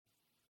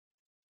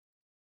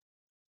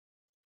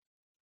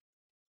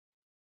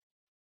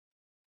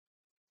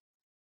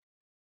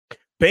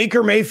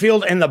Baker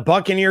Mayfield and the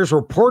Buccaneers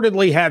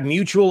reportedly have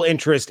mutual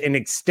interest in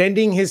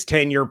extending his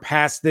tenure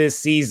past this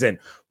season.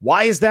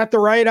 Why is that the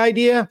right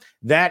idea?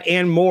 That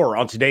and more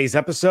on today's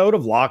episode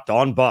of Locked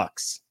On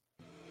Bucs.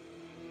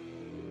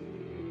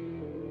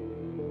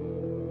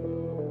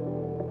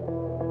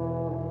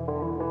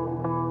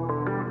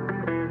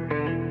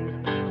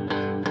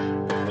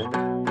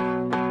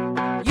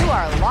 You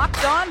are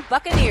Locked On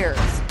Buccaneers,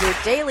 your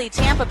daily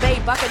Tampa Bay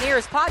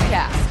Buccaneers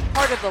podcast,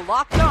 part of the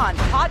Locked On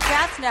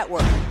Podcast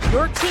Network,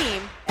 your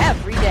team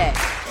every day.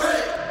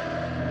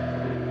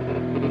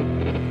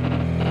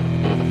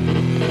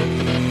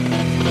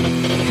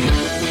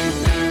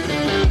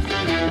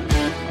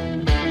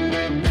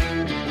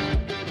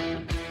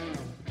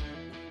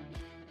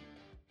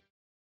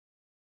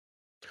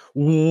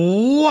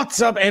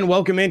 What's up, and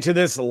welcome into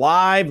this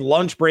live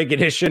lunch break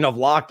edition of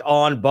Locked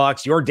On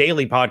Bucs, your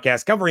daily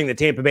podcast covering the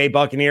Tampa Bay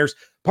Buccaneers,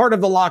 part of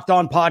the Locked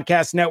On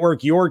Podcast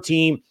Network, your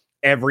team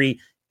every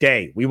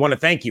day. We want to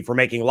thank you for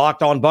making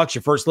Locked On Bucs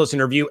your first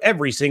listen review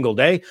every single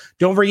day.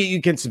 Don't forget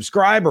you can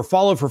subscribe or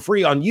follow for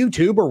free on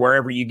YouTube or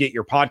wherever you get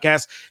your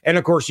podcasts. And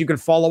of course, you can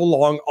follow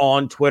along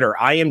on Twitter.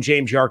 I am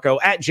James Yarko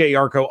at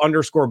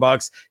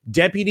JYarko_Bucs,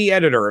 deputy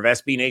editor of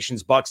SB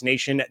Nation's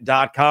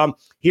BucsNation.com,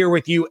 here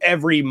with you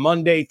every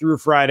Monday through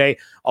Friday,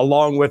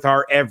 along with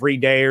our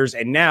everydayers.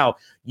 And now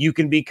you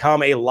can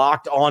become a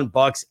Locked On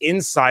Bucs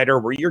insider,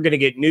 where you're going to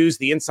get news,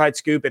 the inside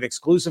scoop, and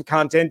exclusive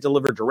content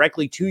delivered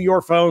directly to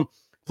your phone,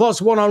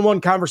 plus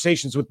one-on-one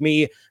conversations with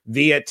me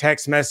via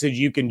text message.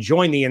 You can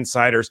join the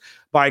insiders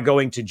by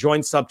going to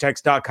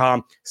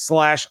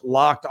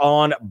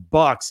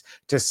joinsubtext.com/lockedonbucs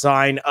to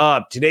sign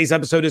up. Today's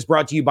episode is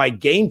brought to you by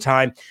Game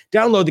Time.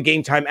 Download the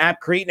Game Time app,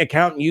 create an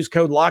account, and use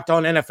code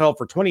LOCKEDONNFL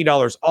for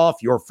 $20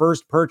 off your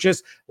first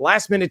purchase.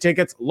 Last-minute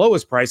tickets,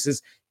 lowest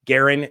prices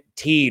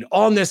guaranteed.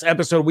 On this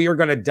episode, we are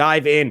going to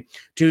dive in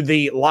to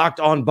the Locked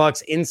On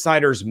Bucs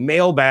Insiders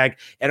Mailbag,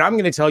 and I'm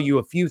going to tell you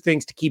a few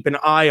things to keep an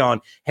eye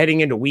on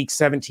heading into Week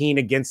 17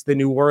 against the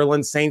New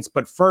Orleans Saints.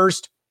 But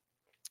first,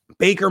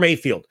 Baker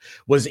Mayfield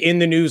was in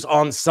the news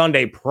on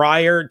Sunday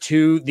prior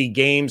to the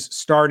games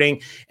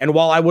starting. And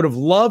while I would have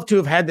loved to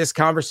have had this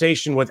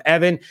conversation with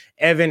Evan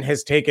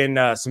has taken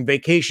some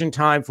vacation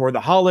time for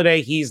the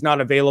holiday. He's not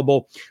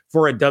available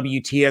for a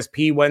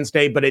WTSP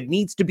Wednesday, but it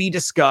needs to be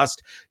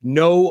discussed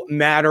no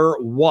matter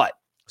what.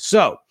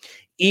 So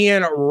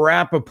Ian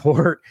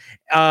Rappaport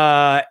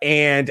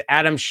and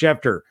Adam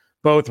Schefter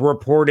both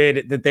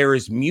reported that there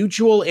is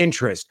mutual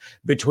interest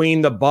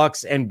between the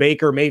Bucs and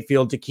Baker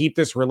Mayfield to keep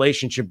this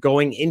relationship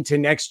going into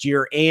next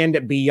year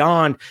and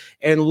beyond.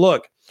 And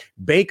look,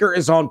 Baker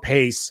is on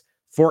pace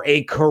for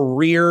a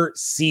career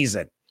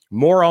season.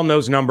 More on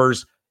those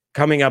numbers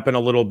coming up in a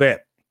little bit.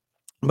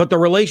 But the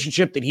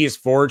relationship that he has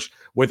forged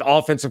with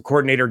offensive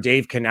coordinator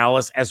Dave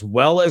Canales, as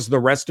well as the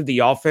rest of the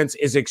offense,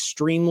 is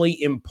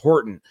extremely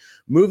important.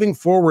 Moving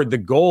forward, the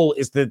goal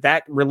is that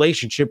that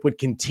relationship would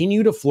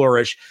continue to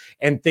flourish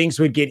and things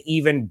would get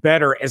even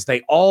better as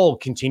they all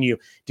continue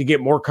to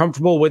get more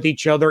comfortable with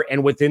each other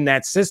and within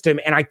that system.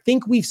 And I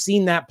think we've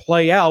seen that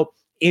play out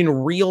in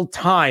real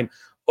time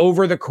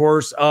over the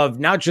course of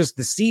not just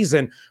the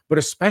season, but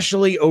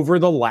especially over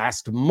the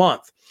last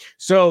month.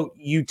 So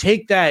you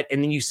take that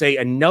and then you say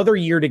another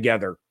year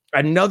together,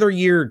 another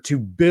year to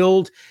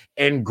build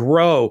and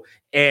grow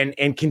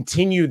and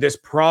continue this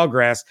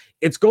progress.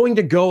 It's going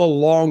to go a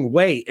long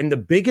way. And the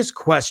biggest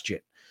question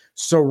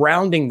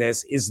surrounding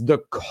this is the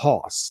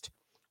cost.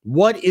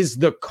 What is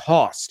the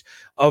cost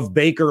of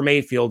Baker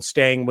Mayfield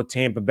staying with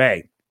Tampa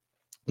Bay?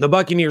 The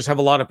Buccaneers have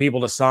a lot of people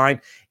to sign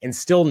and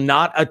still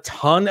not a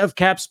ton of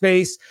cap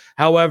space.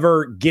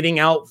 However, getting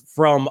out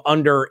from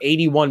under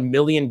 $81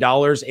 million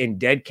in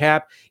dead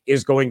cap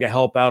is going to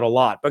help out a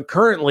lot. But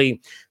currently,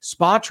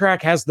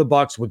 Spotrac has the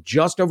Bucs with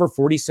just over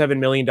 $47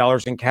 million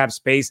in cap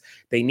space.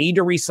 They need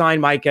to re-sign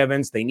Mike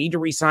Evans. They need to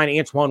re-sign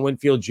Antoine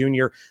Winfield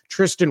Jr.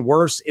 Tristan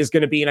Wirfs is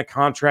going to be in a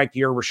contract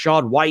year.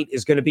 Rachaad White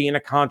is going to be in a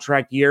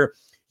contract year.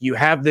 You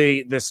have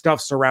the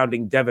stuff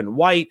surrounding Devin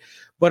White,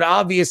 but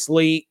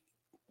obviously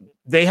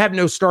they have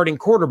no starting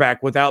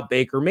quarterback without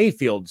Baker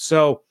Mayfield.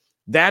 So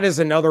that is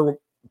another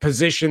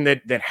position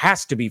that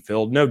has to be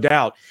filled, no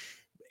doubt.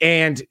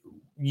 And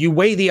you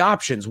weigh the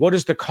options. What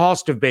is the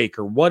cost of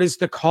Baker? What is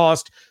the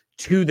cost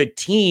to the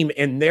team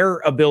and their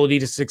ability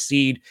to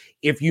succeed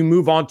if you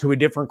move on to a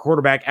different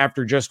quarterback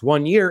after just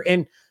 1 year?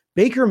 And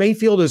Baker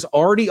Mayfield is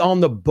already on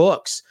the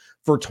books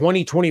for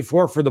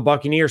 2024 for the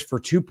Buccaneers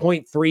for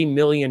 $2.3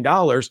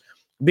 million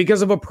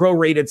because of a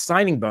prorated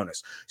signing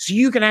bonus. So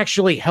you can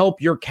actually help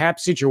your cap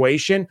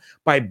situation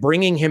by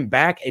bringing him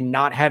back and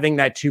not having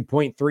that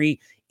 2.3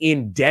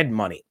 in dead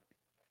money.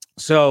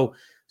 So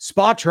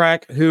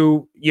Spotrac,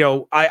 who,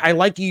 I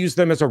like to use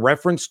them as a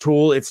reference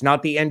tool. It's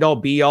not the end all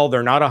be all.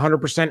 They're not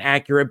 100%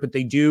 accurate, but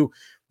they do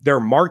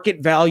their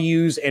market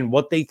values and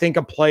what they think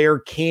a player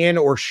can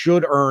or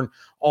should earn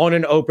on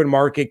an open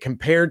market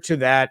compared to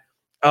that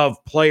of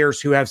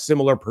players who have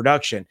similar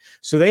production.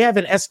 So they have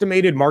an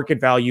estimated market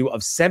value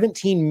of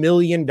 $17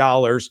 million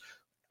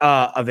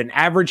of an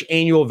average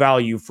annual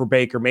value for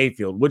Baker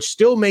Mayfield, which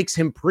still makes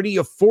him pretty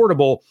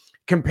affordable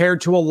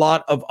compared to a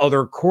lot of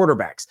other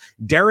quarterbacks.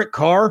 Derek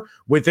Carr,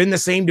 within the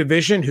same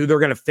division, who they're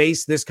going to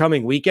face this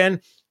coming weekend,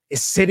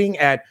 is sitting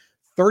at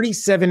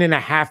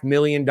 $37.5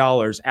 million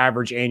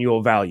average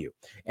annual value.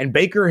 And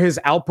Baker has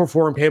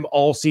outperformed him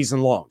all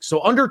season long.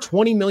 So under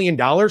 $20 million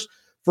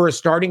for a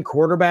starting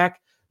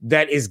quarterback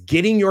that is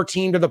getting your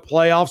team to the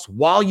playoffs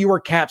while you were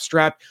cap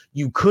strapped,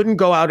 you couldn't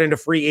go out into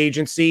free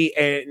agency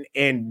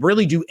and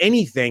really do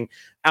anything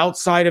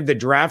outside of the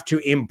draft to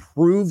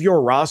improve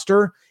your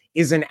roster,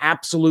 is an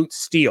absolute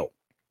steal.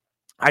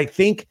 I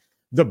think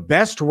the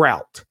best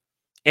route,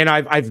 and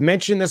I've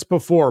mentioned this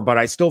before, but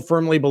I still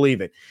firmly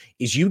believe it,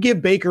 is you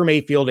give Baker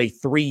Mayfield a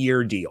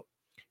 3-year deal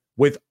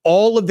with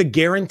all of the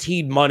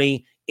guaranteed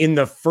money in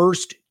the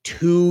first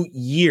 2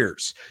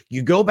 years.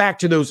 You go back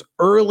to those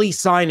early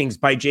signings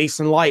by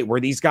Jason Light,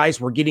 where these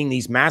guys were getting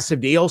these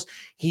massive deals.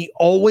 He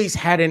always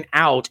had an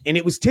out, and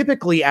it was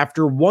typically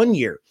after 1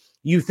 year.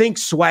 You think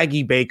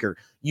Swaggy Baker,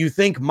 you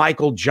think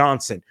Michael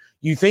Johnson,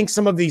 you think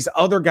some of these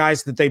other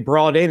guys that they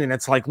brought in, and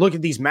it's like, look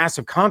at these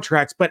massive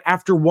contracts, but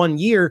after 1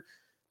 year,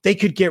 they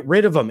could get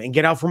rid of them and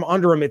get out from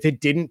under them if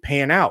it didn't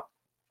pan out.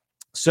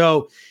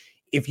 So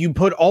if you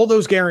put all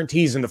those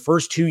guarantees in the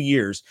first 2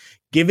 years,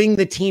 giving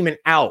the team an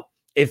out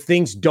if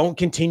things don't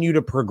continue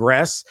to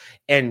progress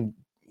and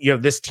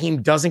this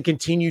team doesn't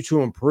continue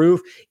to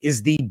improve,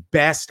 is the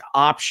best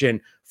option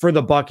for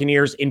the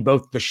Buccaneers in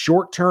both the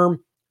short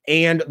term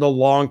and the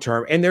long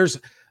term. And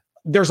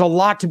there's a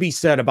lot to be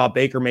said about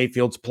Baker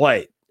Mayfield's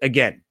play.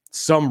 Again,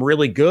 some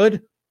really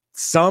good,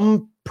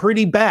 some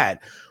pretty bad,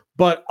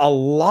 but a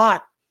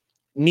lot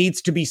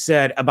needs to be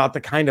said about the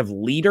kind of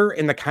leader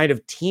and the kind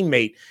of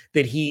teammate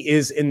that he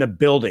is in the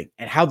building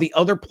and how the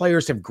other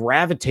players have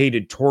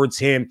gravitated towards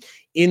him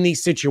in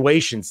these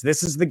situations.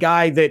 This is the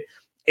guy that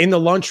in the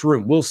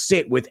lunchroom will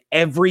sit with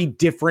every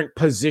different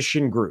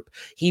position group.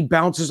 He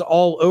bounces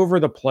all over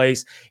the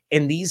place,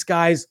 and these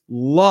guys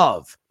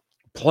love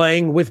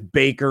playing with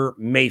Baker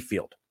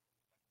Mayfield.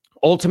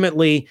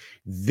 Ultimately,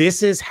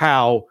 this is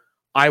how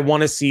I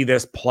want to see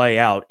this play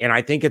out, and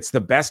I think it's the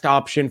best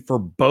option for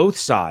both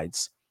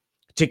sides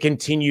to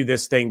continue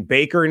this thing.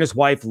 Baker and his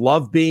wife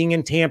love being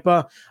in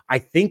Tampa. I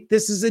think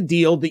this is a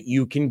deal that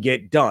you can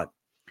get done.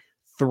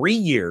 3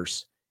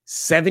 years,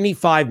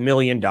 $75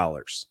 million.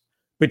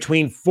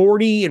 Between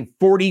 40 and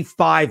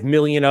 45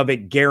 million of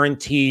it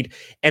guaranteed,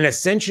 and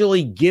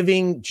essentially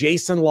giving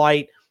Jason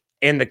Light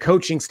and the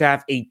coaching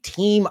staff a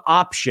team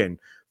option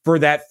for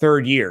that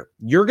 3rd year.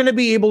 You're going to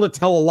be able to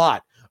tell a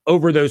lot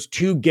over those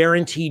 2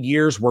 guaranteed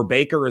years where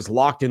Baker is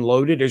locked and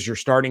loaded as your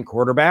starting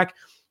quarterback,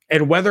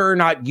 and whether or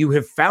not you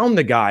have found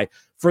the guy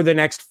for the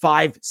next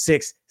 5,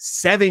 6,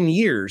 7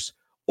 years,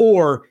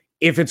 or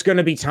if it's going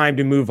to be time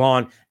to move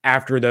on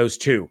after those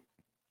 2.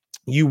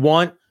 You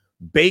want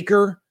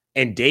Baker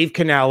and Dave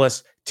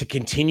Canales to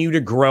continue to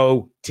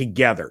grow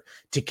together,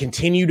 to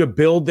continue to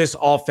build this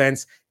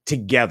offense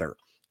together.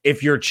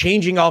 If you're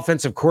changing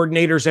offensive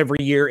coordinators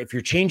every year, if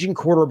you're changing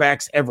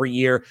quarterbacks every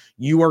year,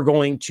 you are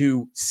going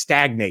to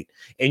stagnate,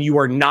 and you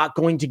are not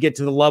going to get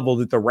to the level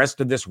that the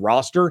rest of this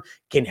roster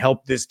can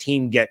help this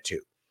team get to.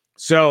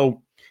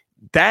 So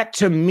that,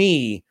 to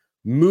me,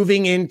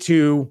 moving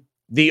into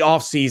the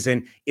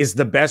offseason is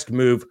the best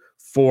move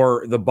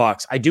for the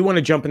Bucs. I do want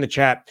to jump in the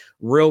chat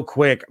real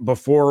quick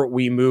before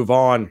we move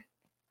on.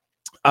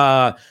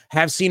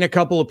 Have seen a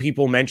couple of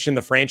people mention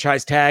the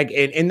franchise tag,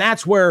 and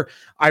that's where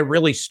I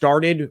really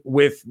started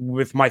with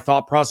my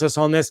thought process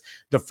on this.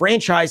 The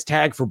franchise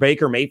tag for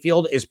Baker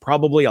Mayfield is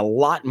probably a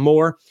lot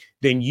more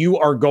than you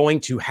are going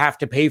to have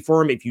to pay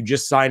for him if you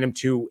just sign him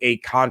to a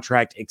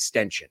contract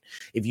extension.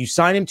 If you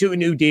sign him to a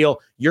new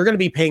deal, you're going to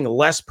be paying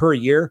less per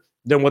year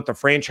than what the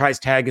franchise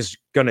tag is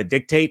going to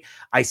dictate.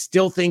 I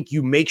still think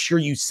you make sure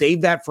you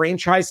save that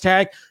franchise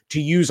tag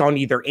to use on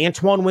either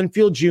Antoine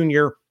Winfield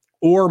Jr.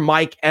 or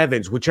Mike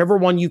Evans, whichever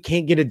one you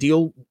can't get a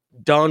deal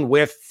done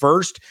with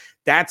first.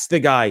 That's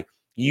the guy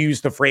you use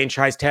the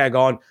franchise tag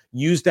on.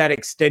 Use that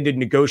extended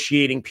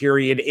negotiating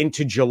period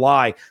into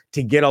July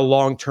to get a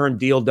long-term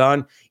deal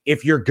done.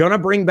 If you're going to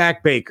bring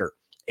back Baker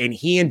and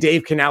he and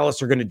Dave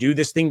Canales are going to do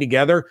this thing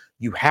together,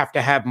 you have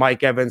to have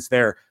Mike Evans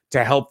there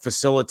to help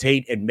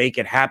facilitate and make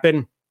it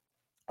happen.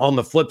 On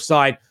the flip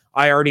side,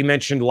 I already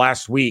mentioned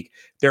last week,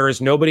 there is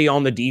nobody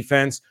on the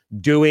defense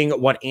doing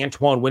what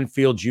Antoine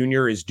Winfield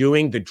Jr. is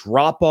doing. The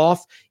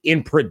drop-off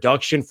in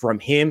production from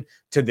him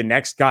to the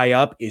next guy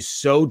up is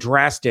so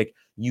drastic,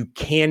 you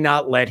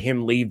cannot let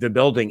him leave the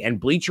building. And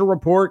Bleacher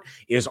Report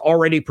is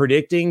already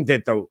predicting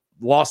that the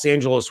Los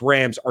Angeles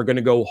Rams are going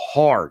to go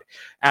hard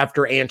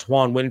after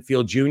Antoine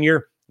Winfield Jr.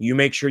 You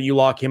make sure you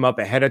lock him up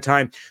ahead of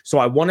time. So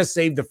I want to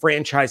save the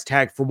franchise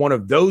tag for one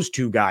of those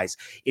two guys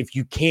if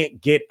you can't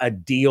get a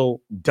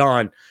deal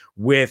done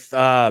with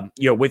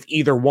with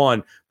either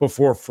one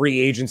before free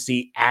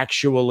agency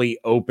actually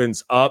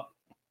opens up.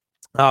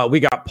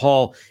 We got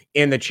Paul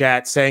in the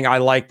chat saying, I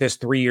like this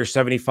 3-year,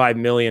 $75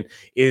 million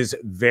is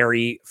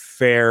very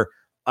fair.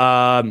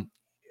 Jose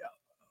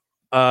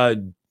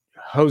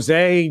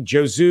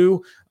Josu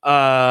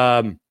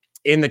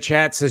in the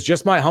chat says,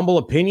 just my humble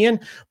opinion,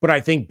 but I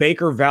think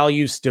Baker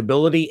values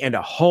stability and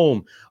a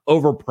home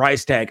over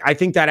price tag. I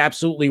think that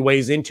absolutely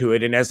weighs into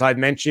it. And as I've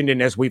mentioned,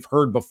 and as we've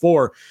heard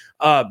before,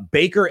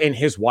 Baker and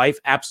his wife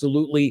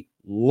absolutely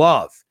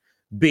love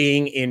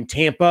being in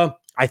Tampa.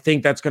 I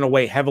think that's going to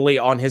weigh heavily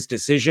on his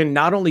decision.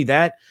 Not only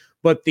that,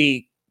 but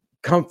the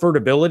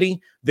comfortability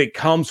that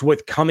comes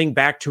with coming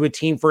back to a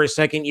team for a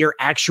second year,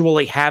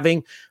 actually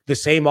having the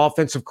same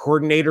offensive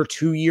coordinator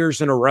 2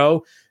 years in a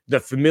row, the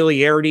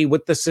familiarity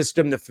with the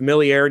system, the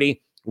familiarity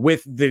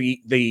with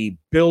the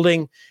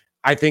building.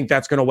 I think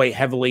that's going to weigh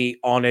heavily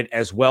on it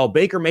as well.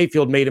 Baker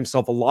Mayfield made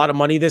himself a lot of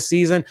money this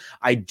season.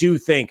 I do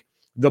think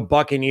the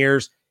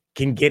Buccaneers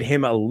can get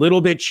him a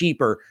little bit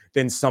cheaper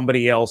than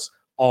somebody else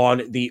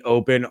on the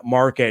open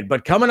market.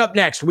 But coming up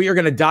next, we are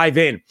going to dive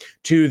in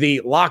to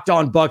the Locked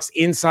On Bucks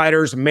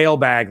Insiders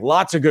Mailbag.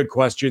 Lots of good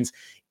questions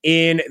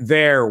in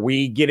there.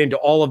 We get into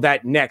all of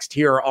that next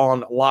here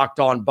on Locked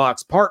On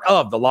Bucks, part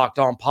of the Locked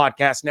On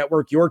Podcast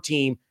Network, your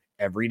team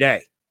every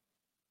day.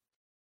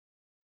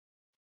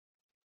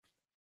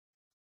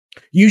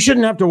 You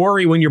shouldn't have to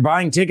worry when you're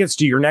buying tickets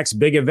to your next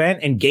big event,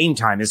 and Game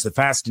Time is the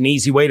fast and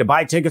easy way to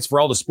buy tickets for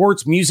all the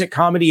sports, music,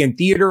 comedy, and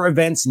theater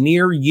events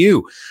near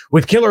you.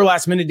 With killer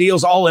last-minute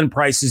deals, all-in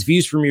prices,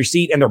 views from your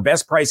seat, and their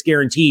best price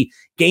guarantee,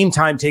 Game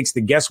Time takes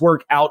the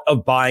guesswork out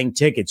of buying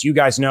tickets. You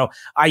guys know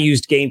I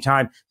used Game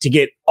Time to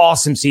get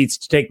awesome seats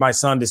to take my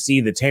son to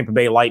see the Tampa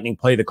Bay Lightning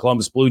play the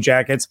Columbus Blue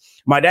Jackets.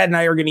 My dad and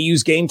I are going to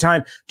use Game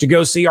Time to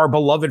go see our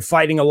beloved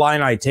Fighting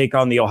Illini take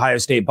on the Ohio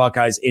State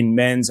Buckeyes in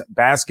men's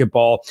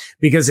basketball,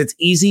 because it's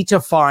easy to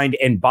find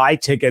and buy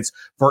tickets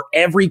for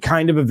every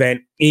kind of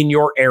event in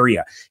your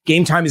area.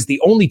 Game Time is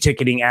the only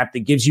ticketing app that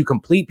gives you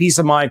complete peace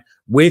of mind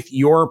with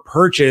your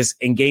purchase,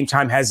 and Game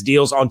Time has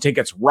deals on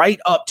tickets right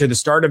up to the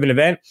start of an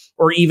event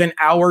or even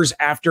hours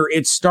after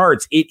it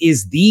starts. It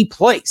is the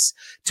place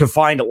to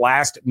find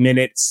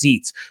last-minute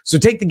seats. So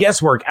take the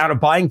guesswork out of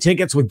buying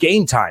tickets with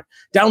Game Time.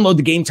 Download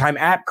the Game Time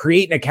app,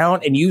 create an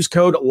account, and use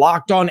code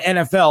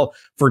LOCKEDONNFL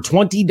for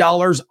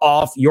 $20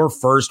 off your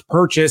first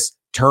purchase.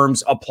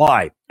 Terms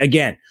apply.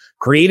 Again,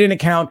 create an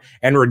account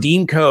and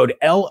redeem code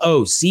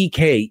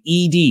LOCKEDONNFL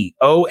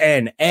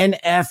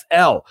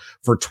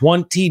for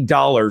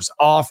 $20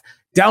 off.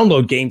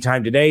 Download Game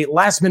Time today.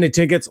 Last minute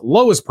tickets,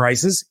 lowest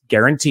prices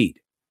guaranteed.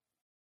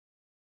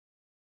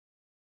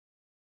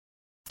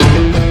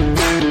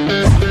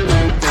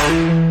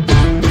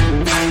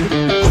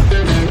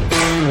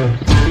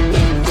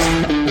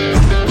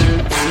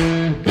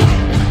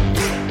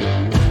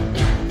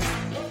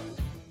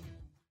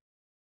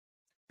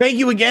 Thank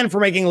you again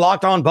for making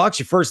Locked On Bucks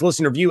your first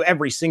listener view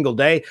every single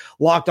day.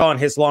 Locked On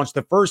has launched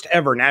the first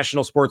ever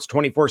national sports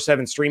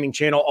 24/7 streaming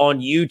channel on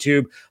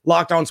YouTube.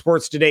 Locked On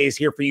Sports Today is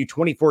here for you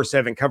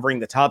 24/7, covering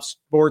the top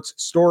sports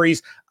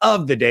stories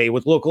of the day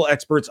with local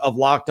experts of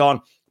Locked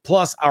On,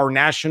 plus our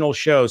national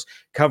shows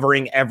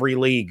covering every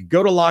league.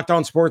 Go to Locked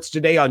On Sports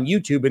Today on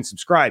YouTube and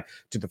subscribe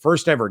to the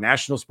first ever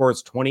national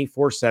sports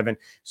 24/7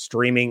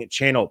 streaming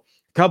channel.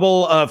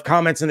 Couple of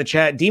comments in the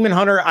chat. Demon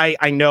Hunter,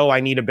 I know I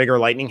need a bigger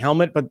Lightning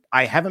helmet, but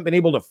I haven't been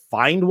able to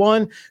find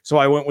one, so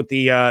I went with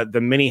the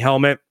mini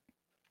helmet.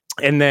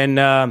 And then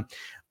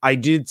I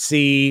did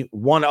see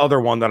one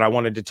other one that I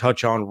wanted to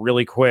touch on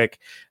really quick.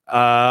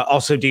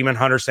 Also, Demon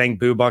Hunter saying,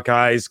 "Boo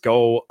Buckeyes,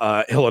 go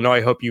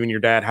Illinois. Hope you and your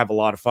dad have a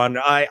lot of fun."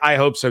 I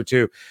hope so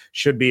too.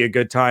 Should be a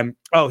good time.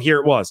 Oh, here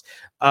it was.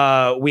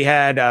 We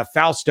had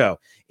Fausto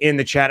in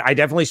the chat. I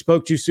definitely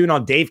spoke too soon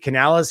on Dave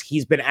Canales.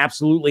 He's been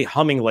absolutely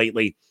humming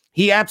lately.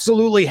 He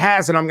absolutely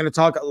has, and I'm going to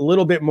talk a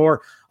little bit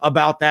more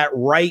about that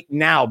right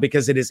now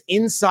because it is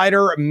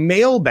Insider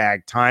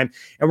Mailbag time,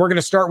 and we're going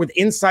to start with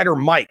Insider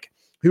Mike,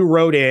 who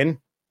wrote in,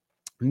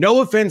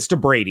 "No offense to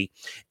Brady.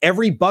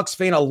 Every Bucs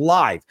fan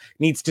alive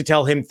needs to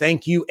tell him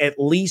thank you at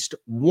least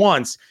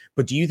once,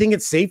 but do you think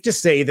it's safe to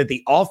say that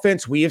the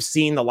offense we have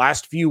seen the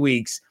last few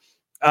weeks,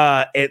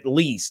 at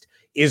least,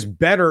 is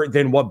better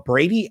than what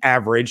Brady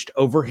averaged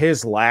over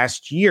his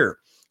last year?"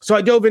 So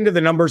I dove into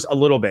the numbers a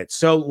little bit.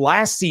 So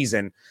last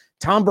season,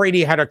 Tom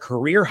Brady had a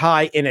career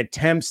high in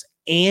attempts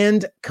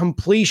and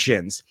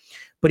completions,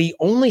 but he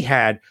only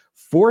had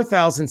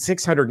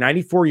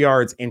 4,694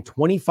 yards and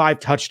 25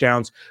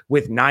 touchdowns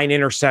with 9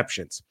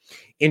 interceptions.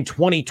 In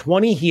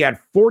 2020, he had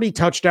 40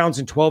 touchdowns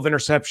and 12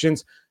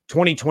 interceptions.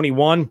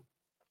 2021,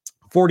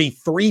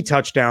 43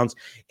 touchdowns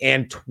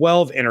and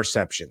 12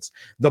 interceptions.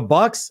 The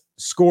Bucs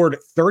scored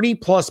 30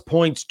 plus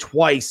points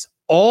twice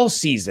all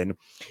season,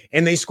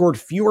 and they scored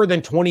fewer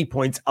than 20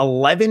 points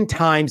 11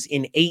 times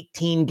in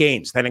 18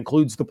 games. That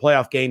includes the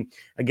playoff game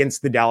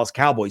against the Dallas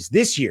Cowboys.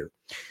 This year,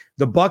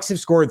 the Bucs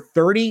have scored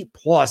 30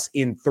 plus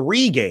in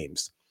 3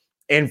 games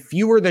and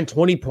fewer than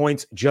 20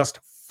 points just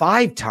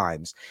 5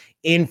 times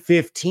in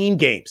 15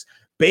 games.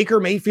 Baker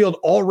Mayfield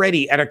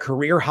already at a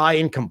career high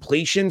in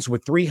completions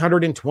with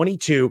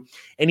 322,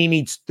 and he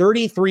needs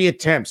 33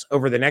 attempts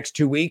over the next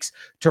 2 weeks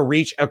to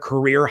reach a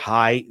career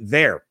high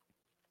there.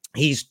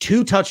 He's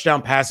 2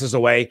 touchdown passes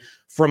away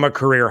from a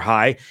career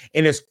high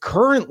and is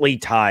currently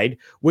tied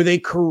with a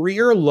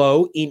career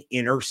low in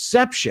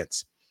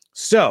interceptions.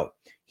 So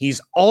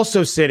he's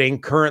also sitting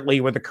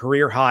currently with a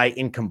career high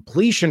in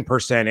completion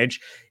percentage.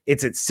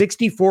 It's at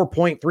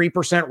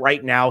 64.3%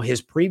 right now.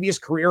 His previous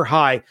career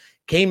high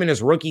came in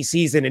his rookie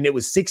season, and it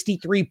was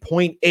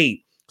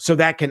 63.8. So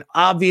that can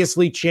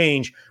obviously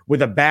change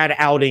with a bad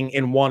outing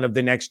in one of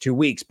the next 2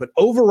 weeks. But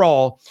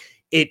overall,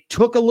 it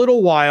took a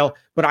little while,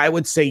 but I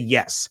would say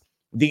yes.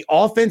 The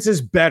offense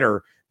is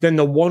better than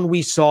the one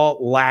we saw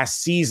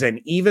last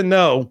season, even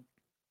though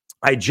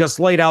I just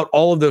laid out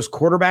all of those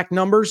quarterback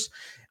numbers.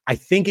 I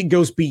think it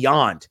goes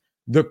beyond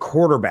the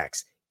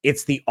quarterbacks.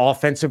 It's the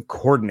offensive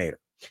coordinator.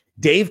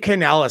 Dave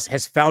Canales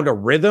has found a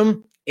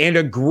rhythm and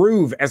a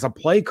groove as a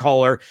play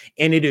caller,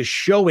 and it is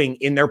showing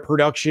in their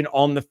production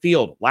on the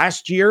field.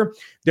 Last year,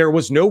 there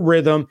was no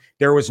rhythm,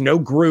 there was no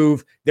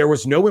groove, there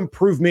was no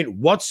improvement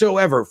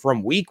whatsoever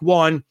from week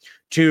 1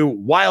 to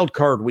wild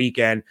card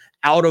weekend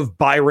out of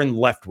Byron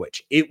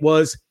Leftwich. It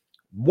was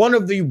one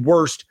of the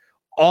worst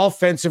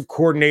offensive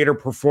coordinator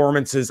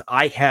performances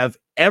I have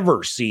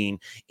ever seen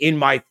in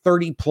my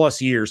 30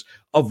 plus years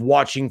of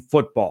watching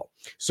football.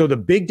 So the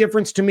big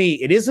difference to me,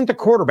 it isn't the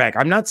quarterback.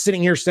 I'm not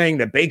sitting here saying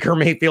that Baker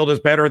Mayfield is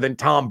better than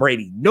Tom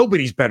Brady.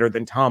 Nobody's better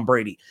than Tom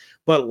Brady.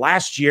 But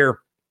last year,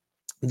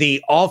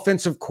 the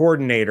offensive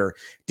coordinator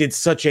did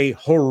such a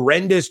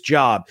horrendous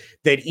job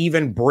that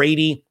even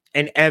Brady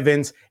and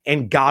Evans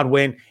and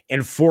Godwin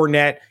and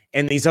Fournette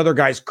and these other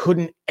guys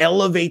couldn't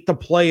elevate the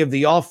play of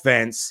the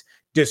offense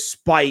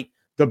despite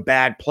the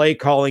bad play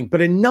calling.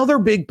 But another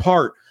big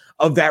part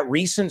of that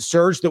recent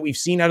surge that we've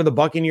seen out of the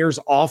Buccaneers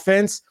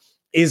offense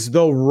is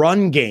the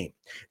run game.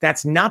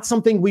 That's not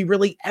something we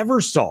really ever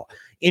saw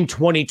in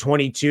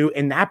 2022.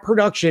 And that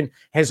production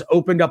has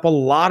opened up a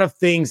lot of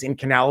things in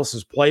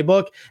Canales'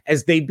 playbook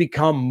as they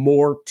become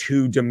more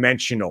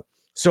two-dimensional.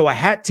 So a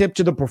hat tip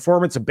to the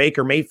performance of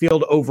Baker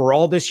Mayfield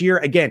overall this year.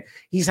 Again,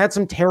 he's had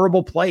some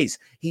terrible plays.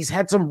 He's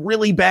had some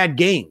really bad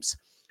games.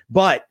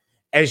 But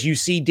as you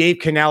see Dave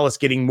Canales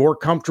getting more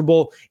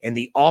comfortable and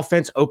the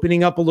offense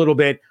opening up a little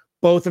bit,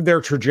 both of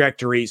their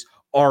trajectories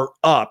are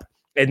up.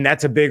 And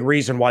that's a big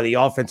reason why the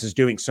offense is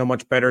doing so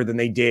much better than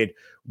they did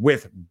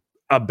with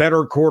a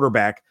better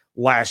quarterback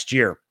last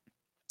year.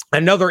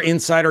 Another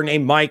insider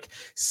named Mike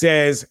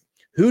says,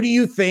 who do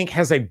you think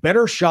has a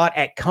better shot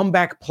at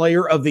comeback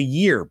player of the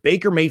year,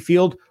 Baker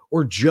Mayfield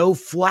or Joe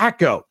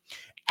Flacco?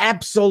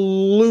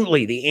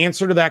 Absolutely. The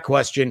answer to that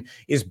question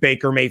is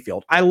Baker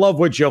Mayfield. I love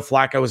what Joe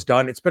Flacco has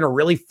done. It's been a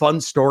really fun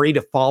story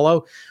to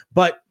follow,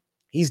 but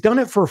he's done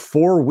it for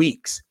 4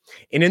 weeks.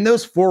 And in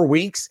those 4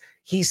 weeks,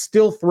 he's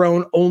still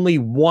thrown only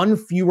one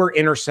fewer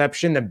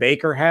interception than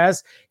Baker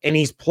has, and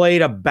he's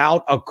played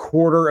about a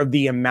quarter of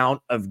the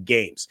amount of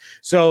games.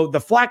 So the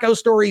Flacco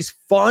story is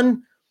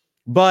fun,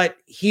 but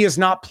he has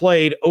not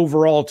played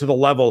overall to the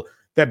level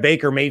that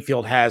Baker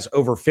Mayfield has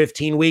over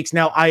 15 weeks.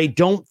 Now, I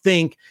don't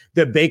think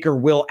that Baker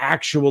will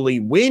actually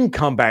win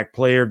comeback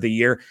player of the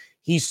year.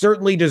 He's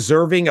certainly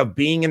deserving of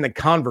being in the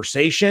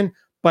conversation,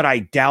 but I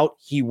doubt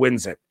he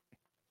wins it.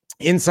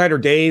 Insider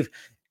Dave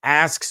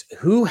asks,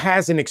 who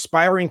has an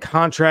expiring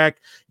contract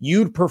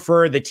you'd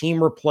prefer the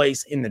team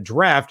replace in the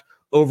draft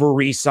over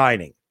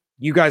re-signing?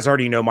 You guys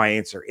already know my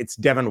answer. It's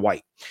Devin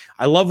White.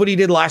 I love what he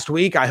did last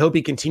week. I hope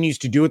he continues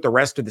to do it the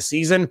rest of the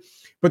season.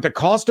 But the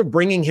cost of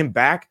bringing him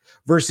back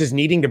versus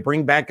needing to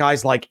bring back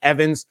guys like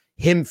Evans,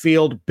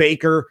 Himfield,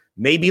 Baker,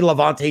 maybe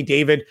Levante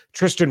David,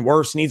 Tristan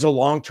Wirfs needs a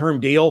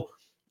long-term deal.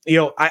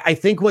 I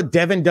think what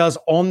Devin does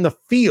on the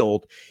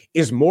field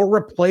is more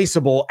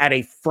replaceable at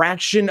a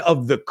fraction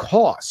of the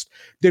cost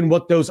than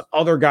what those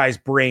other guys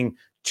bring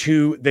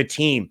to the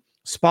team.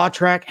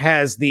 Spotrac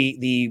has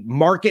the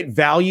market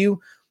value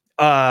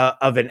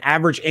of an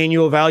average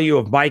annual value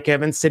of Mike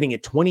Evans sitting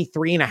at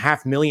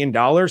 $23.5 million.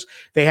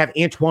 They have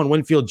Antoine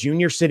Winfield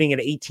Jr. sitting at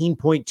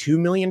 $18.2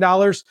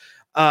 million.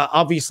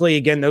 Obviously,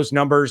 again, those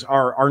numbers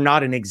are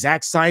not an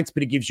exact science,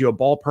 but it gives you a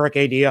ballpark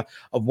idea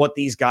of what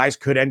these guys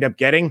could end up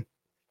getting.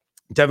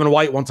 Devin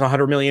White wants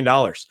 $100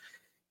 million.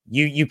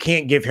 You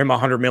can't give him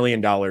 $100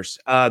 million.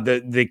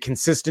 The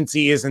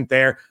consistency isn't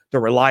there. The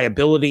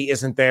reliability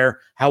isn't there.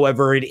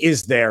 However, it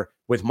is there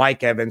with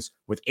Mike Evans,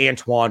 with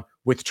Antoine,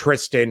 with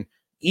Tristan,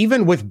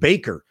 even with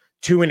Baker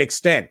to an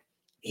extent.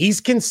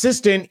 He's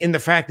consistent in the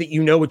fact that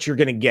you know what you're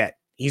going to get.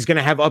 He's going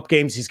to have up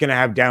games. He's going to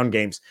have down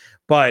games.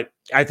 But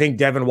I think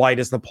Devin White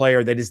is the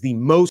player that is the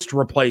most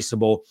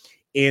replaceable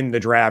in the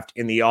draft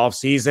in the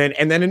offseason.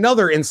 And then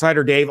another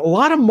insider, Dave, a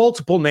lot of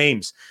multiple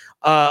names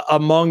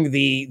among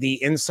the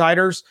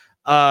insiders.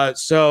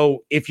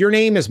 So if your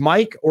name is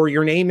Mike or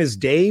your name is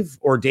Dave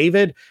or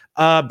David,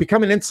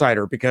 become an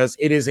insider because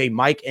it is a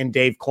Mike and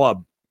Dave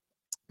club.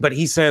 But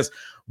he says,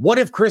 what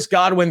if Chris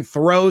Godwin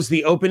throws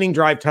the opening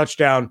drive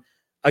touchdown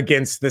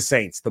against the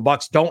Saints? The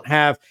Bucs don't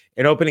have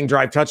an opening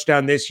drive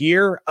touchdown this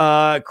year.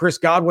 Chris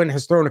Godwin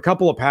has thrown a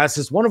couple of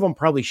passes. One of them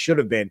probably should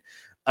have been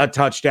a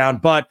touchdown,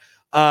 but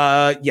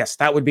yes,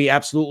 that would be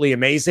absolutely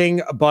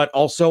amazing. But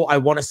also I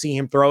want to see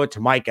him throw it to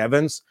Mike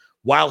Evans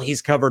while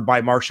he's covered by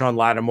Marshawn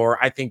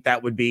Lattimore. I think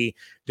that would be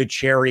the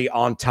cherry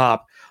on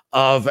top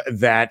of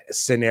that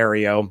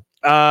scenario.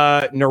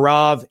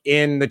 Narav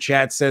in the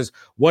chat says,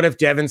 what if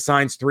Devin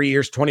signs 3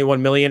 years,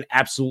 21 million?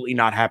 Absolutely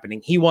not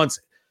happening. He wants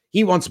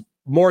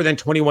more than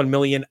 21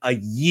 million a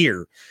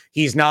year.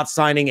 He's not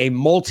signing a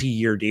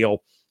multi-year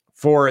deal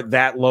for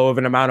that low of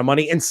an amount of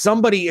money. And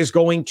somebody is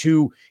going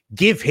to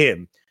give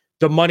him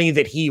the money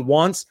that he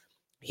wants.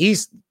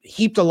 He's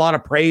heaped a lot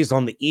of praise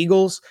on the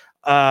Eagles.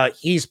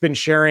 He's been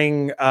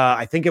sharing,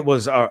 I think it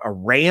was a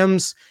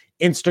Rams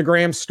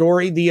Instagram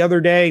story the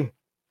other day.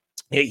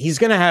 He's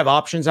going to have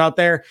options out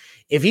there.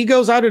 If he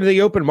goes out into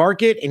the open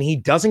market and he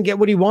doesn't get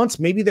what he wants,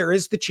 maybe there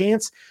is the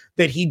chance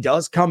that he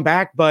does come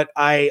back. But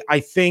I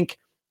think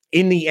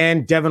in the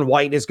end, Devin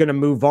White is going to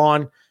move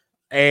on,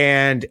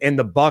 and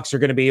the Bucs are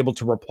going to be able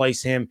to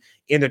replace him.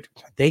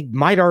 They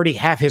might already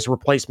have his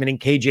replacement in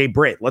KJ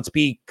Britt. Let's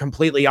be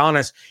completely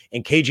honest.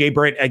 And KJ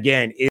Britt,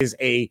 again, is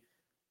a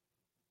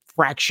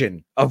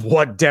fraction of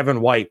what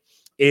Devin White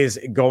is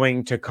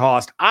going to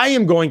cost. I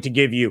am going to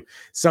give you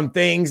some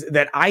things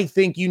that I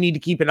think you need to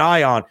keep an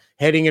eye on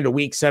heading into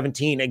week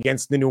 17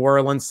 against the New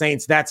Orleans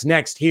Saints. That's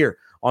next here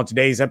on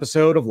today's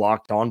episode of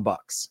Locked On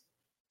Bucs.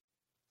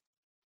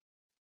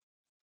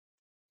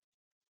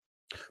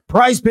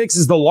 PrizePicks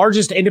is the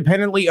largest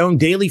independently owned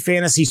daily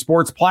fantasy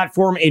sports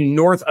platform in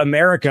North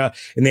America,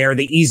 and they are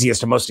the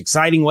easiest and most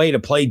exciting way to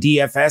play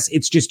DFS.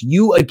 It's just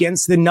you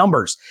against the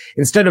numbers.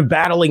 Instead of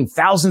battling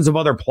thousands of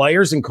other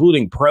players,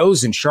 including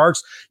pros and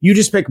sharks, you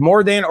just pick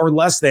more than or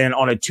less than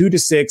on a 2 to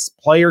 6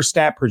 player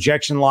stat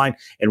projection line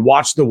and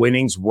watch the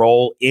winnings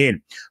roll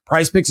in.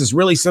 PrizePicks is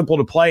really simple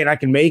to play, and I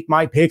can make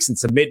my picks and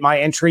submit my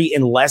entry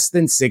in less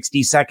than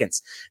 60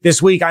 seconds.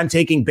 This week, I'm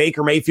taking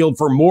Baker Mayfield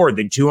for more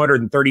than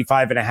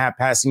 235.5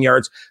 passing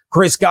yards,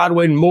 Chris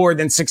Godwin more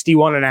than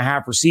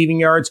 61.5 receiving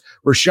yards,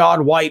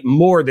 Rachaad White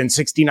more than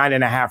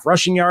 69.5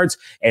 rushing yards,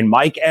 and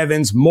Mike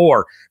Evans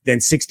more than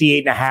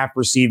 68.5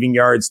 receiving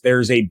yards.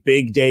 There's a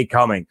big day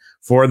coming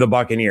for the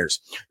Buccaneers.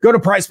 Go to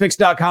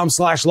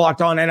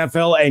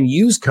prizepicks.com/LockedOnNFL and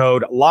use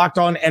code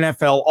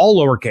LockedOnNFL,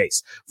 all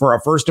lowercase, for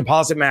a first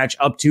deposit match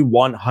up to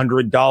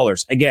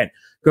 $100. Again,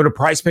 go to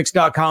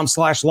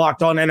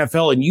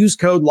prizepicks.com/LockedOnNFL and use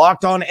code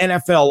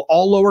LockedOnNFL,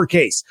 all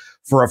lowercase,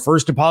 for a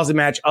first deposit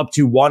match up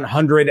to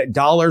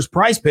 $100.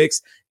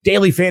 PrizePicks,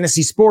 daily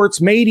fantasy sports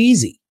made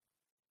easy.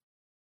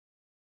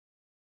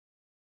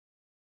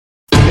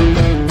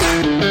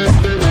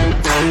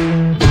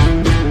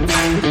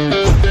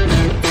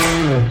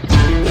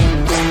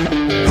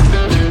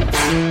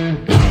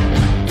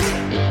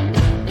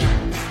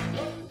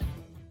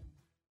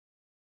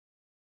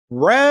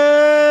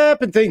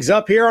 Wrapping things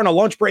up here on a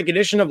lunch break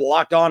edition of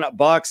Locked On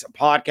Bucs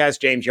podcast.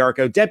 James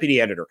Yarko,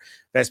 deputy editor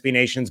of SB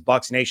Nation's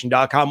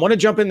BucsNation.com. Want to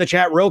jump in the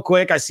chat real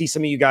quick. I see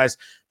some of you guys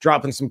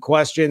dropping some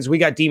questions. We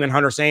got Demon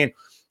Hunter saying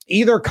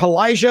either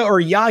Kalijah or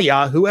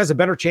Yaya, who has a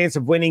better chance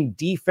of winning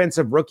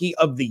Defensive Rookie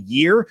of the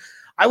Year.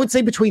 I would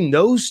say between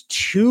those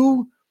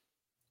two,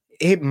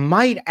 it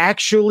might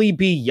actually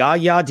be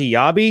Yaya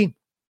Diaby.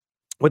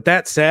 With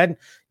that said,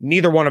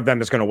 neither one of them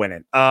is going to win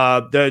it.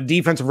 The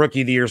Defensive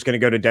Rookie of the Year is going to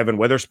go to Devin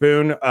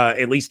Witherspoon.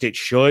 At least it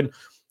should.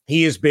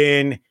 He has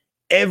been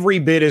every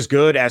bit as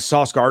good as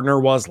Sauce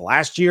Gardner was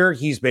last year.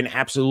 He's been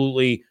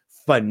absolutely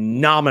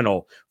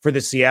phenomenal for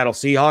the Seattle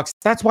Seahawks.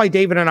 That's why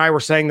David and I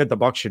were saying that the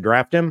Bucs should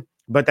draft him,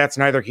 but that's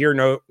neither here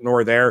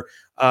nor there.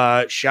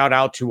 Shout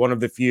out to one of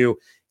the few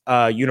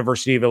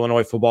University of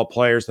Illinois football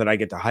players that I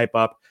get to hype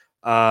up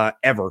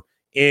ever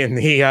in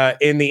the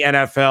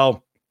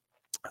NFL.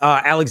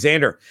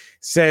 Alexander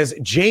says,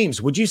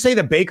 James, would you say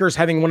that Baker's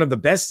having one of the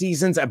best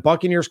seasons a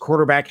Buccaneers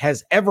quarterback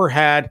has ever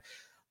had?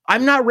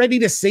 I'm not ready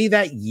to say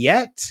that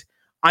yet.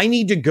 I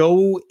need to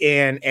go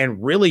and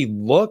really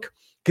look,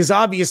 because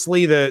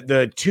obviously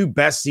the two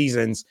best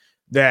seasons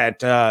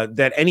that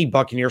any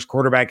Buccaneers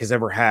quarterback has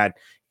ever had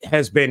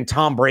has been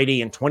Tom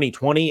Brady in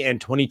 2020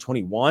 and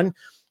 2021.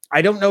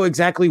 I don't know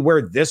exactly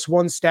where this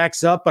one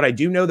stacks up, but I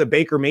do know that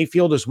Baker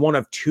Mayfield is one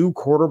of two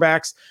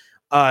quarterbacks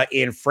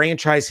in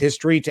franchise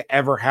history to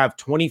ever have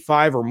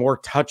 25 or more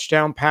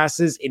touchdown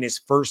passes in his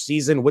first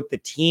season with the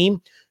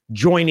team,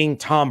 joining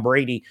Tom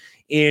Brady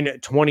in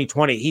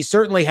 2020. He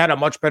certainly had a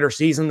much better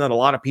season than a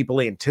lot of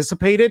people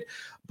anticipated,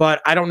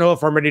 but I don't know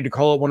if I'm ready to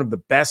call it one of the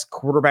best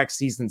quarterback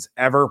seasons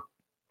ever.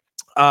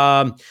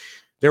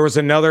 There was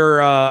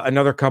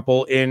another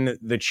couple in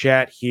the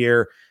chat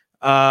here.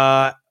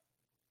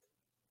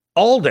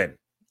 Alden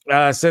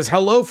says,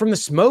 hello from the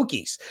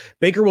Smokies.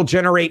 Baker will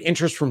generate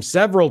interest from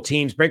several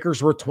teams.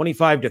 Baker's worth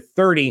 25 to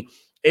 30.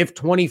 If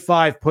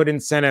 25 put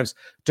incentives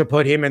to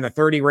put him in the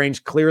 30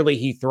 range, clearly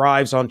he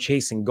thrives on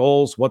chasing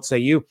goals. What say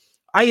you?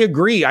 I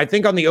agree. I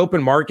think on the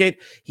open market,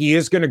 he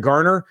is going to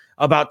garner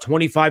about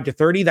 25 to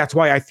 30. That's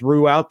why I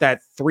threw out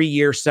that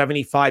 3-year,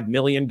 $75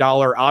 million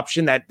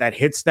option that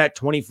hits that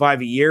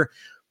 25 a year.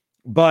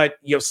 But,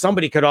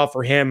 somebody could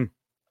offer him,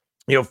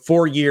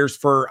 4 years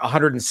for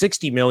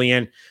 $160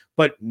 million,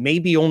 but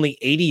maybe only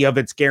 80 of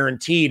it's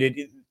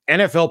guaranteed.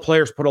 NFL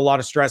players put a lot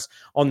of stress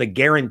on the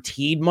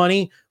guaranteed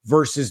money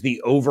versus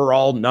the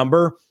overall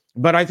number.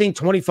 But I think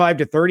 25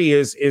 to 30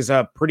 is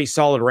a pretty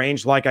solid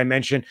range. Like I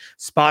mentioned,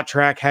 Spot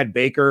Track had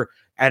Baker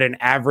at an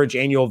average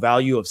annual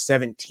value of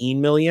 $17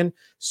 million.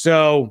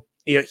 So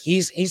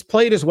he's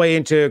played his way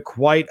into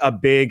quite a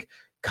big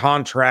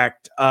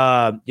contract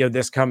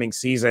this coming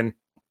season.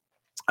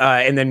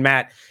 And then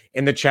Matt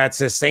in the chat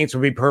says Saints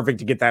would be perfect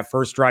to get that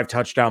first drive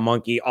touchdown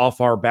monkey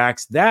off our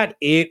backs. That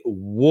it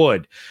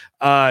would,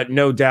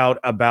 no doubt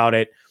about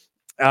it.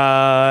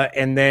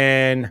 And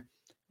then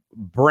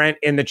Brent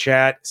in the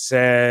chat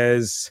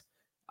says,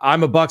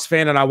 I'm a Bucs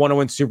fan and I want to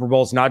win Super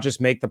Bowls, not just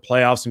make the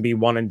playoffs and be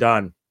one and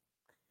done.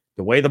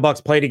 The way the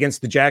Bucs played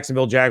against the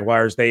Jacksonville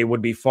Jaguars, they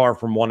would be far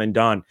from one and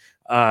done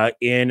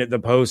in the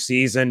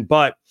postseason.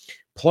 But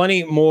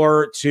plenty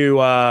more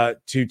to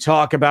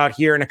talk about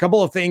here, and a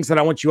couple of things that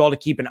I want you all to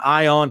keep an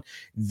eye on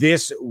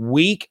this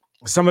week.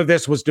 Some of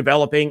this was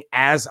developing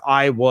as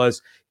I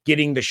was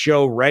getting the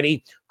show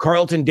ready.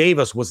 Carlton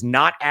Davis was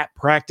not at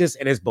practice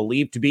and is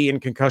believed to be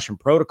in concussion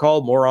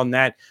protocol. More on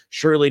that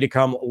surely to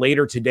come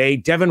later today.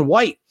 Devin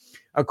White,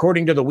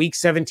 according to the Week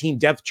 17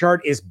 depth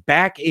chart, is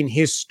back in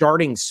his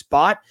starting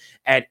spot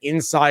at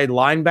inside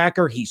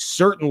linebacker. He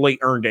certainly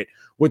earned it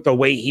with the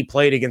way he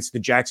played against the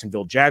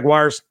Jacksonville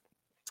Jaguars.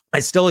 I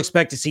still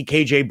expect to see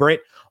KJ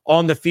Britt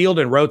on the field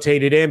and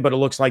rotated in, but it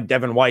looks like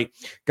Devin White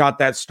got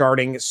that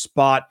starting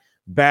spot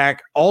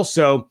back.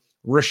 Also,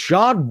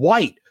 Rachaad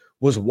White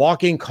was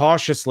walking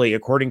cautiously,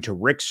 according to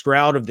Rick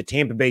Stroud of the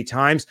Tampa Bay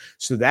Times.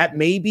 So that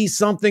may be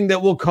something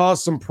that will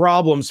cause some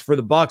problems for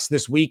the Bucs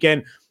this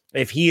weekend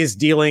if he is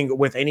dealing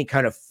with any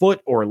kind of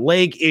foot or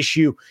leg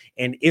issue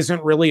and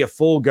isn't really a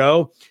full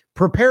go.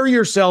 Prepare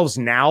yourselves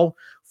now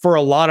for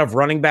a lot of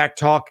running back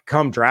talk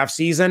come draft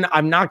season.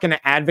 I'm not going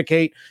to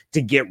advocate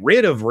to get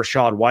rid of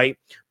Rachaad White,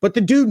 but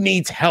the dude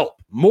needs help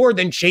more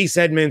than Chase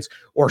Edmonds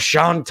or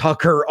Sean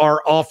Tucker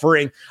are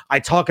offering. I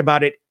talk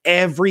about it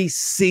every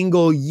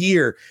single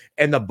year,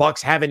 and the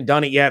Bucs haven't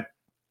done it yet.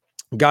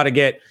 Got to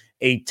get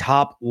a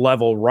top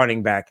level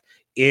running back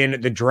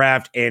in the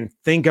draft, and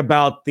think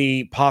about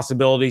the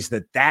possibilities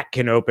that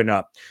can open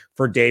up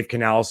for Dave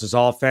Canales'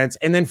 offense.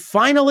 And then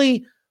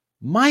finally,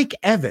 Mike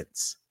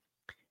Evans.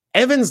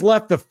 Evans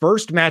left the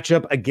first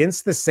matchup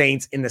against the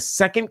Saints in the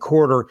second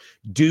quarter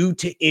due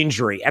to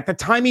injury. At the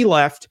time he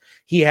left,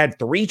 he had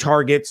 3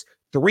 targets,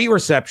 3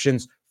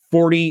 receptions,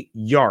 40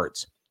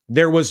 yards.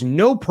 There was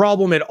no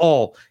problem at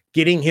all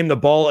getting him the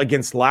ball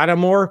against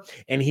Lattimore,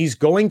 and he's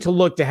going to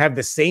look to have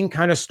the same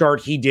kind of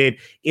start he did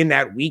in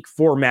that Week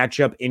 4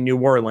 matchup in New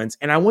Orleans.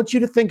 And I want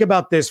you to think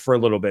about this for a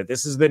little bit.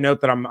 This is the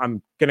note that I'm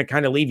going to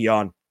kind of leave you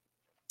on.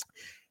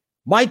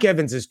 Mike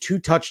Evans is 2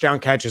 touchdown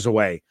catches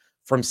away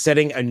from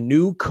setting a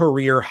new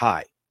career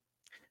high.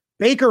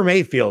 Baker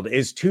Mayfield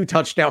is 2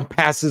 touchdown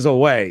passes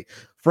away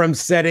from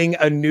setting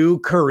a new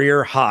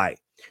career high.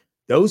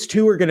 Those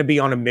two are going to be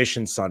on a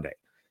mission Sunday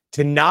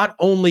to not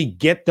only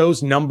get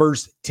those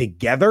numbers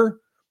together,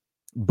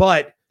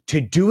 but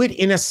to do it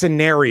in a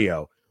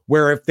scenario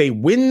where if they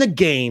win the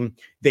game,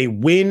 they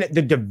win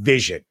the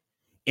division.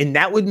 And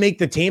that would make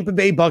the Tampa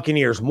Bay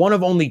Buccaneers one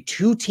of only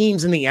 2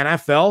 teams in the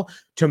NFL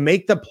to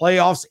make the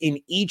playoffs in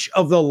each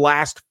of the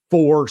last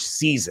 4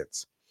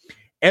 seasons.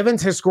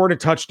 Evans has scored a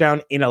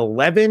touchdown in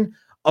 11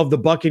 of the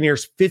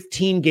Buccaneers'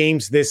 15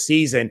 games this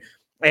season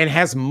and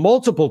has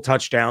multiple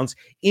touchdowns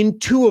in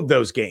 2 of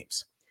those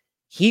games.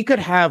 He could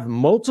have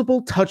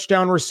multiple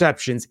touchdown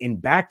receptions in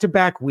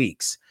back-to-back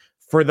weeks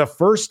for the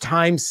first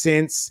time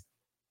since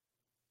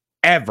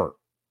ever.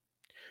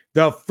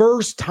 The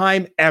first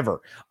time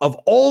ever. Of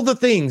all the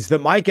things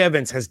that Mike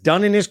Evans has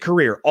done in his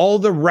career, all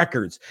the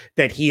records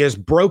that he has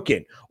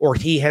broken or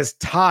he has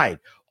tied,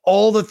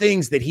 all the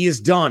things that he has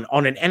done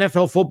on an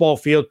NFL football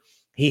field,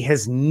 he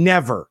has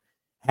never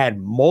had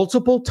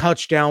multiple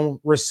touchdown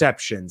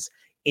receptions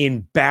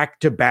in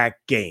back-to-back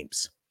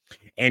games.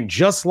 And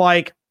just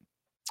like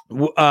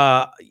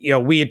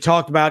we had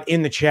talked about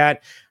in the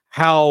chat,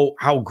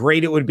 how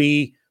great it would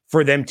be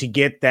for them to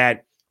get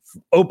that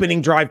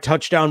opening drive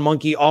touchdown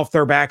monkey off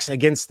their backs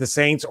against the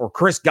Saints, or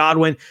Chris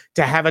Godwin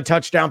to have a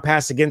touchdown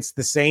pass against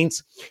the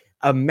Saints.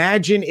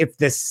 Imagine if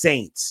the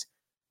Saints,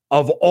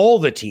 of all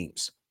the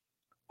teams,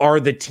 are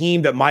the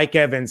team that Mike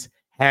Evans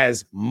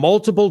has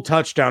multiple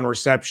touchdown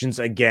receptions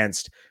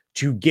against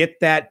to get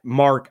that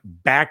mark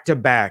back to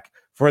back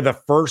for the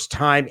first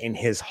time in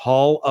his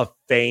Hall of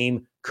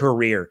Fame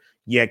career.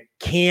 You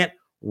can't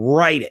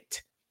write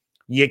it.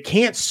 You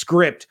can't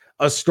script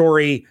a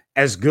story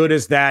as good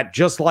as that.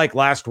 Just like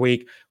last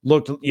week,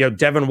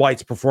 Devin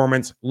White's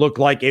performance looked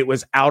like it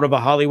was out of a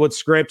Hollywood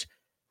script.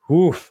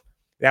 Oof,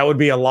 that would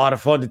be a lot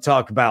of fun to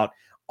talk about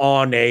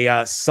on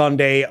a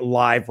Sunday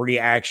live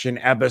reaction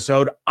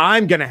episode.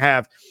 I'm going to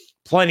have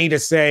plenty to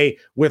say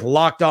with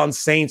Locked On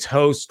Saints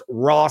host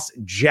Ross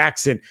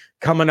Jackson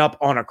coming up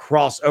on a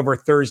crossover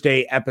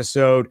Thursday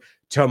episode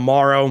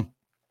tomorrow.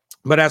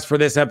 But as for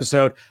this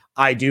episode,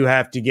 I do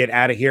have to get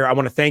out of here. I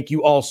want to thank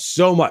you all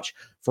so much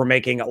for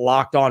making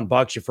Locked On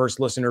Bucs your first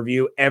listener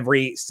view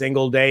every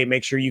single day.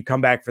 Make sure you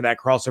come back for that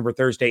crossover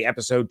Thursday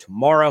episode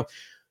tomorrow.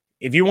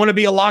 If you want to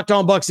be a Locked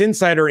On Bucs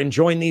insider and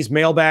join these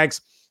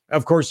mailbags,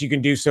 Of course, you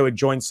can do so at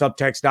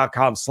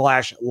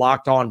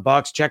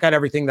joinsubtext.com/lockedonbucks. Check out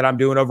everything that I'm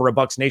doing over at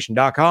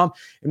bucksnation.com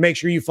and make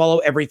sure you follow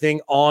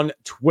everything on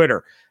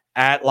Twitter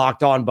at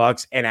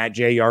LockedOnBucks and at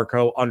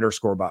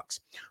JYarko_Bucks.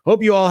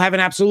 Hope you all have an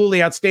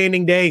absolutely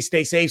outstanding day.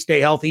 Stay safe, stay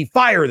healthy,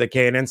 fire the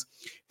cannons.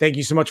 Thank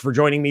you so much for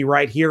joining me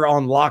right here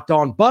on Locked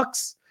On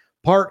Bucks,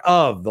 part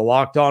of the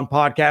Locked On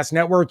Podcast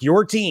Network,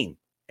 your team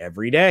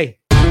every day.